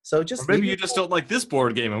 So just, or maybe you just don't like this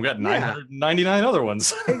board game. I've got 999 other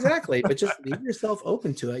ones. Exactly. But just leave yourself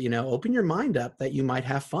open to it, open your mind up that you might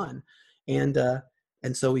have fun. And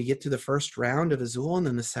so we get to the first round of Azul, and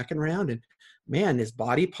then the second round, and man, his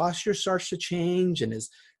body posture starts to change, and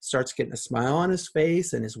starts getting a smile on his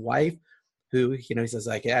face. And his wife, who, he says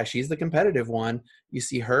like, yeah, she's the competitive one. You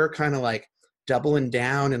see her kind of like doubling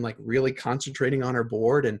down and like really concentrating on her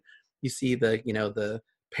board. And you see the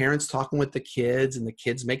parents talking with the kids, and the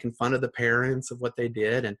kids making fun of the parents of what they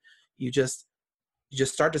did. And you just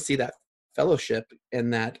start to see that fellowship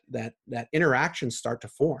and that interaction start to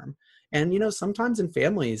form. And, sometimes in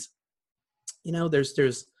families,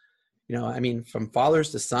 there's from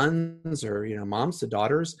fathers to sons, or, moms to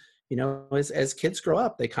daughters, as kids grow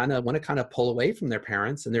up, they kind of want to kind of pull away from their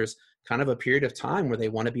parents. And there's kind of a period of time where they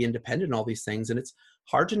want to be independent and all these things. And it's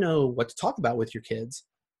hard to know what to talk about with your kids,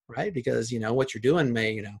 right? Because, what you're doing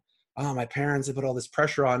may, oh, my parents have put all this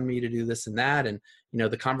pressure on me to do this and that. And,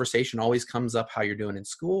 the conversation always comes up how you're doing in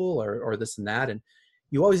school, or this and that. And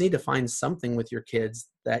you always need to find something with your kids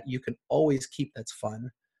that you can always keep that's fun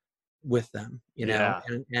with them, Yeah.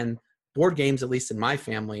 and board games, at least in my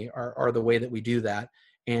family, are the way that we do that.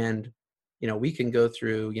 And, we can go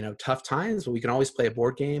through, tough times, but we can always play a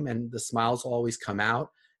board game, and the smiles will always come out,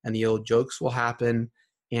 and the old jokes will happen,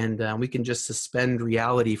 and we can just suspend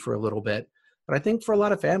reality for a little bit. But I think for a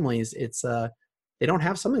lot of families, it's they don't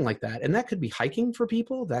have something like that. And that could be hiking for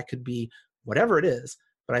people. That could be whatever it is.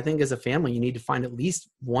 But I think as a family, you need to find at least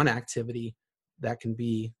one activity that can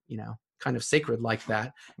be, kind of sacred like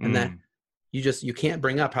that. And that you can't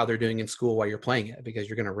bring up how they're doing in school while you're playing it, because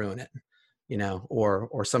you're going to ruin it,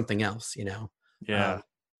 or something else, Yeah.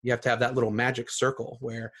 You have to have that little magic circle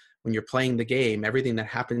where when you're playing the game, everything that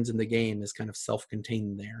happens in the game is kind of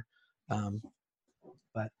self-contained there.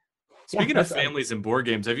 But Speaking of families and board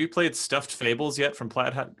games, have you played Stuffed Fables yet from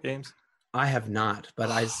Plaid Hat Games? I have not,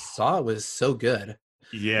 but I saw it was so good.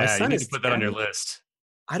 Yeah, you need to put that on your list.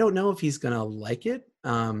 I don't know if he's going to like it.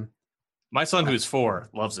 My son, who's 4,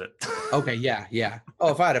 loves it. Okay, yeah.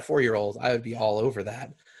 Oh, if I had a 4-year-old, I would be all over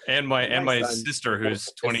that. And my sister,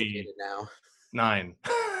 who's 29. now.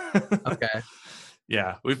 Okay.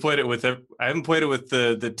 Yeah, we've played it with. I haven't played it with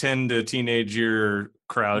the 10 to teenage year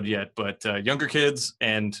crowd yet, but younger kids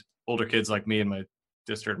and older kids like me and my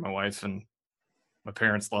sister and my wife and my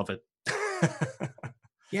parents love it.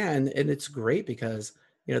 Yeah, and it's great because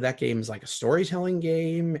that game is like a storytelling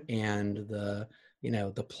game, and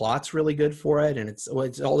the plot's really good for it, and it's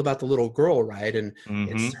all about the little girl, right? And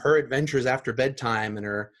it's her adventures after bedtime, and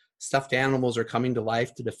her stuffed animals are coming to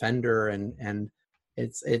life to defend her, and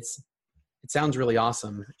it sounds really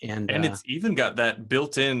awesome. And it's even got that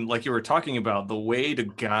built in, like you were talking about, the way to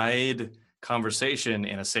guide conversation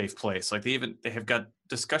in a safe place. Like they have got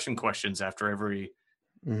discussion questions after every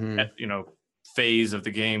phase of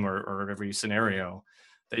the game or every scenario,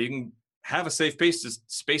 that you can have a safe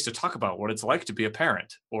space to talk about what it's like to be a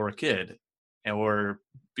parent or a kid, or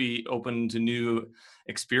be open to new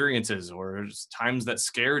experiences or times that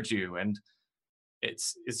scared you. And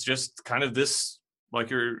it's just kind of this, like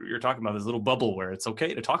you're talking about, this little bubble where it's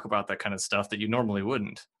okay to talk about that kind of stuff that you normally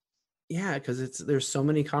wouldn't. Yeah, because there's so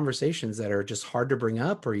many conversations that are just hard to bring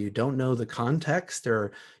up, or you don't know the context,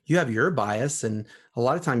 or you have your bias, and a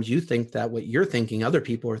lot of times you think that what you're thinking, other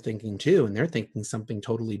people are thinking too, and they're thinking something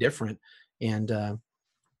totally different. And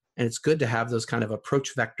it's good to have those kind of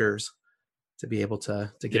approach vectors to be able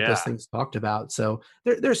to get those Yeah. things talked about. So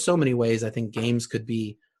there's so many ways I think games could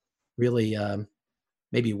be really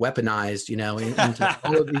maybe weaponized, into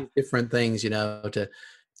all of these different things, to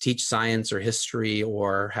teach science or history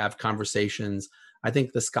or have conversations. I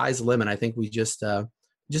think the sky's the limit. I think we just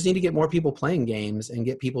need to get more people playing games and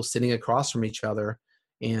get people sitting across from each other,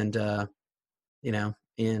 and you know,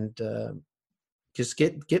 and just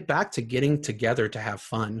get back to getting together to have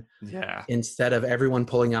fun, Yeah. instead of everyone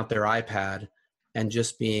pulling out their iPad and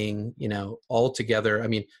just being, all together. I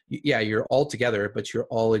mean, yeah, you're all together, but you're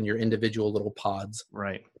all in your individual little pods,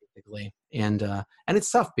 Right. basically. And it's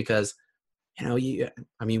tough because, what are you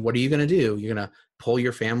going to do? You're going to pull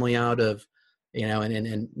your family out of,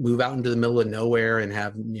 and move out into the middle of nowhere and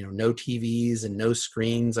have, no TVs and no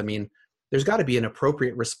screens. I mean, there's got to be an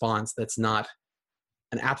appropriate response that's not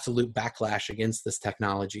an absolute backlash against this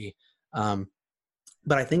technology.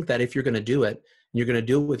 But I think that if you're going to do it, you're going to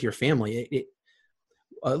do it with your family.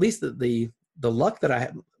 At least the luck that I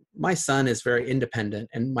have, my son is very independent,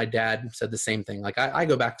 and my dad said the same thing. Like I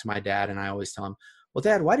go back to my dad and I always tell him, well,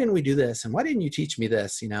 Dad, why didn't we do this? And why didn't you teach me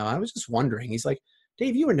this? I was just wondering. He's like,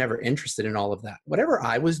 Dave, you were never interested in all of that. Whatever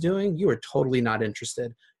I was doing, you were totally not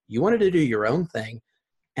interested. You wanted to do your own thing.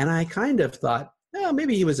 And I kind of thought, oh,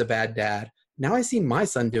 maybe he was a bad dad. Now I see my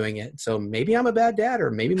son doing it. So maybe I'm a bad dad, or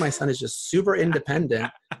maybe my son is just super independent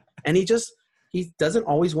and he doesn't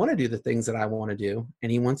always want to do the things that I want to do, and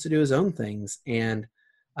he wants to do his own things. And,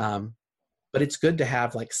 but it's good to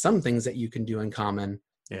have like some things that you can do in common,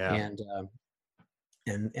 Yeah.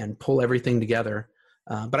 and pull everything together.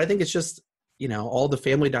 But I think it's just, all the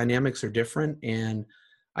family dynamics are different. And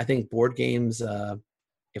I think board games,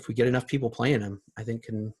 if we get enough people playing them, I think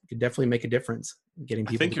can definitely make a difference getting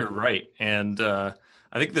people. I think you're right. And I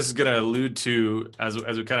think this is going to allude to, as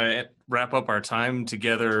we kind of wrap up our time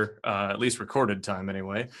together, at least recorded time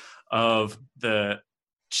anyway, of the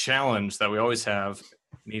challenge that we always have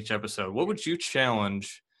in each episode. What would you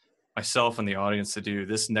challenge myself and the audience to do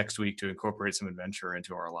this next week to incorporate some adventure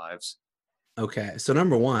into our lives? Okay. So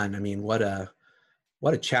number one, I mean, what a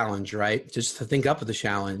challenge, right? Just to think up with the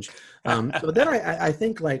challenge. But then I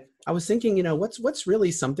think, like, I was thinking, what's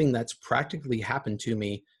really something that's practically happened to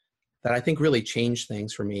me that I think really changed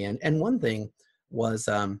things for me. And one thing was,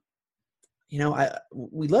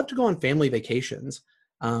 we love to go on family vacations,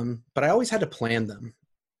 but I always had to plan them.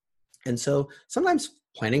 And so sometimes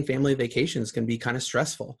planning family vacations can be kind of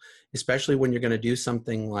stressful, especially when you're going to do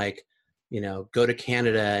something like, go to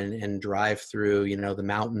Canada and drive through, the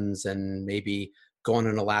mountains, and maybe go on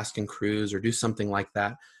an Alaskan cruise or do something like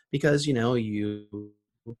that, because,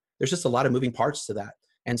 there's just a lot of moving parts to that.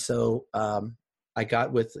 And so I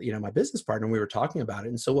got with, my business partner, and we were talking about it.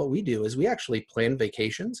 And so what we do is we actually plan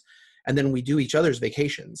vacations, and then we do each other's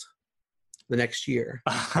vacations the next year.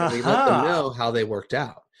 And we let them know how they worked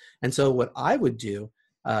out. And so what I would do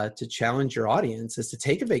to challenge your audience is to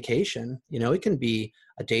take a vacation. It can be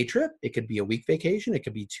a day trip, it could be a week vacation, it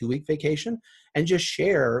could be 2-week vacation, and just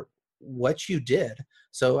share what you did.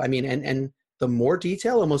 So, I mean, and the more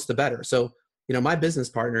detail, almost the better. So, my business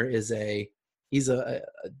partner he's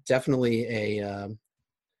definitely a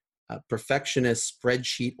perfectionist,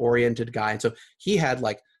 spreadsheet oriented guy. And so he had,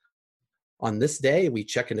 like, on this day, we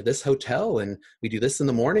check into this hotel and we do this in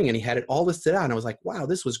the morning, and he had it all listed out. And I was like, wow,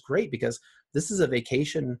 this was great, because this is a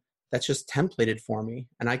vacation that's just templated for me,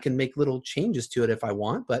 and I can make little changes to it if I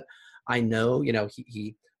want. But I know,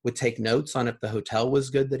 he would take notes on if the hotel was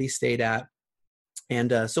good that he stayed at.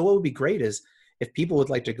 And so what would be great is if people would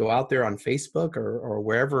like to go out there on Facebook or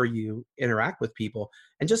wherever you interact with people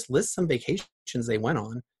and just list some vacations they went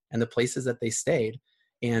on and the places that they stayed,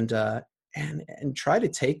 and try to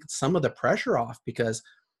take some of the pressure off. Because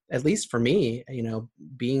at least for me,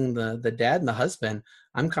 being the dad and the husband,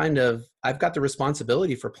 I've got the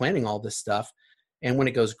responsibility for planning all this stuff. And when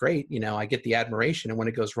it goes great, I get the admiration. And when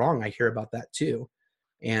it goes wrong, I hear about that too.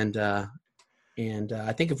 And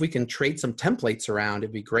I think if we can trade some templates around,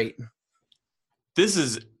 it'd be great. This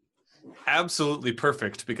is absolutely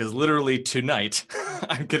perfect, because literally tonight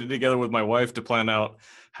I'm getting together with my wife to plan out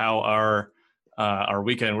how our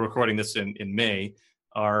weekend, we're recording this in May,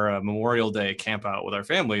 our Memorial Day camp out with our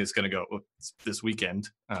family is going to go this weekend.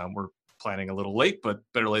 We're planning a little late, but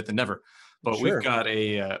better late than never. But sure. We've got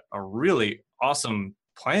a really awesome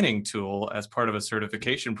planning tool as part of a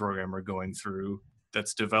certification program we're going through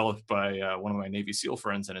that's developed by one of my Navy SEAL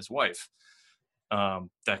friends and his wife,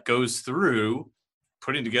 that goes through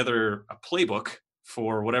putting together a playbook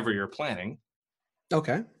for whatever you're planning.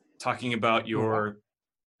 Okay. Talking about your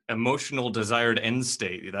emotional desired end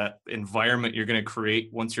state, that environment you're going to create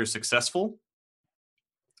once you're successful,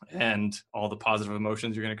 and all the positive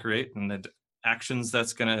emotions you're going to create, and the actions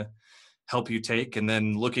that's going to help you take, and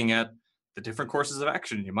then looking at the different courses of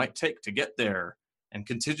action you might take to get there, and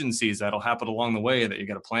contingencies that'll happen along the way that you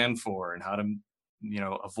got to plan for, and how to,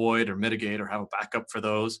 avoid or mitigate or have a backup for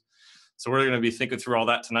those. So we're going to be thinking through all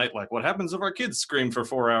that tonight. Like, what happens if our kids scream for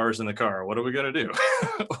 4 hours in the car? What are we going to do?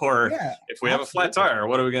 Or if we have a flat tire,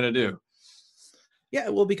 what are we going to do? Yeah,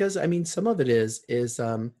 well, because I mean, some of it is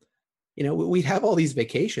we have all these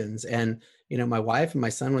vacations, and my wife and my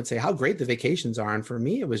son would say how great the vacations are, and for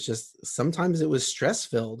me, it was just sometimes it was stress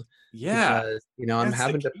filled. Yeah, because I'm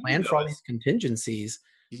having to plan for all these contingencies,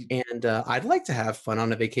 and I'd like to have fun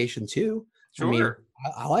on a vacation too. Sure. I mean,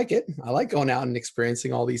 I like it. I like going out and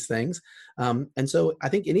experiencing all these things. And so I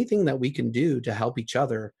think anything that we can do to help each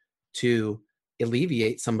other to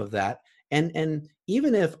alleviate some of that. And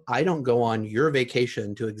even if I don't go on your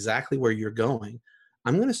vacation to exactly where you're going,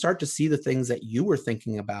 I'm going to start to see the things that you were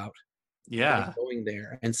thinking about. Yeah. Going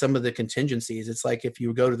there, and some of the contingencies. It's like if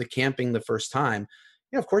you go to the camping the first time,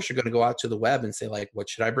 of course you're going to go out to the web and say, like, what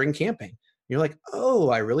should I bring camping? You're like, oh,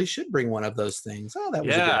 I really should bring one of those things. Oh, that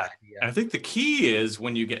was a good idea. I think the key is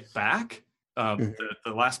when you get back, the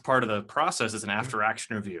last part of the process is an after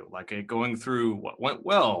action review, like going through what went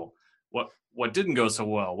well, what didn't go so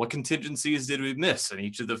well, what contingencies did we miss in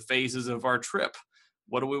each of the phases of our trip,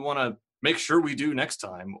 what do we want to make sure we do next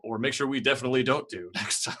time, or make sure we definitely don't do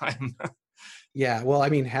next time. Yeah, well, I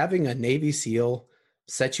mean, having a Navy SEAL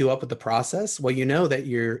set you up with the process, well, you know that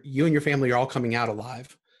you and your family are all coming out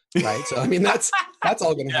alive. Right. So, I mean, that's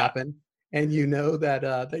all going to happen. And you know that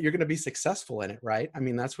you're going to be successful in it. Right. I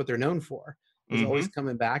mean, that's what they're known for, is always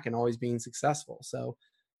coming back and always being successful. So,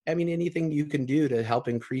 I mean, anything you can do to help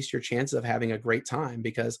increase your chances of having a great time,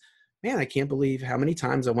 because, man, I can't believe how many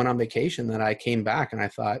times I went on vacation that I came back and I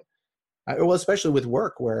thought, well, especially with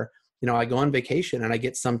work where, I go on vacation and I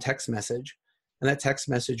get some text message, and that text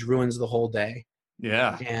message ruins the whole day.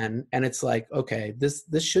 Yeah. And it's like, okay, this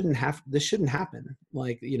shouldn't happen.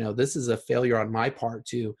 Like, this is a failure on my part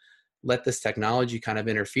to let this technology kind of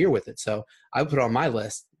interfere with it. So I put on my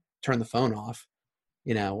list, turn the phone off,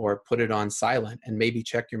 or put it on silent, and maybe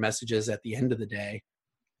check your messages at the end of the day,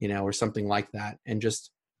 or something like that. And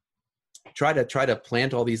just try to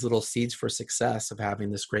plant all these little seeds for success of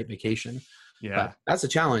having this great vacation. Yeah. But that's a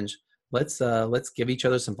challenge. Let's give each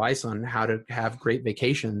other some advice on how to have great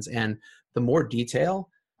vacations. And the more detail,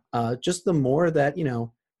 just the more that,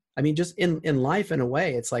 I mean, just in life, in a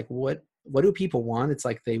way, it's like, what do people want? It's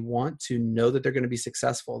like they want to know that they're going to be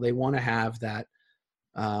successful. They want to have that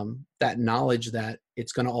knowledge that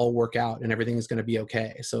it's going to all work out and everything is going to be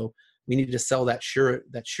okay. So we need to sell that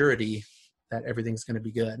surety that everything's going to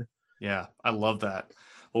be good. Yeah, I love that.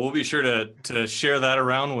 Well, we'll be sure to share that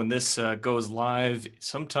around when this goes live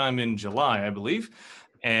sometime in July, I believe.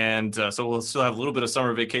 And so we'll still have a little bit of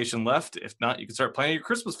summer vacation left. If not, you can start planning your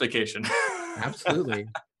Christmas vacation. Absolutely.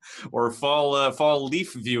 Or fall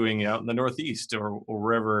leaf viewing out in the Northeast, or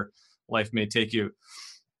wherever life may take you.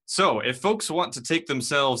 So if folks want to take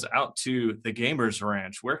themselves out to the Gamers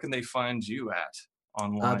Ranch, where can they find you at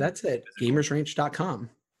online? That's it, gamersranch.com.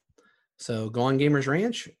 So go on Gamers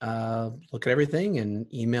Ranch, look at everything, and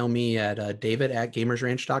email me at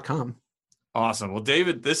david@gamersranch.com. Awesome. Well,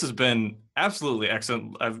 David, this has been absolutely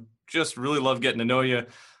excellent. I've just really loved getting to know you.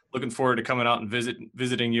 Looking forward to coming out and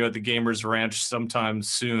visiting you at the Gamers Ranch sometime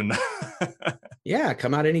soon. Yeah,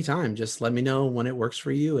 come out anytime. Just let me know when it works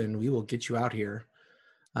for you, and we will get you out here.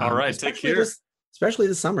 All right, take care. Especially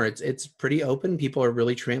this summer, it's pretty open. People are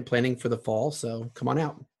really planning for the fall, so come on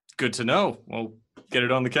out. Good to know. Well, get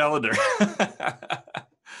it on the calendar.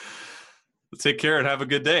 Take care and have a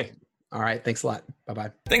good day. All right. Thanks a lot.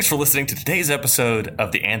 Bye-bye. Thanks for listening to today's episode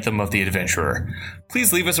of The Anthem of the Adventurer.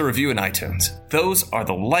 Please leave us a review in iTunes. Those are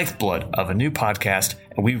the lifeblood of a new podcast,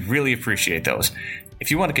 and we really appreciate those.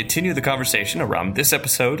 If you want to continue the conversation around this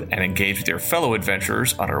episode and engage with your fellow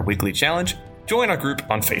adventurers on our weekly challenge, join our group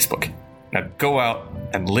on Facebook. Now go out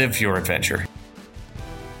and live your adventure.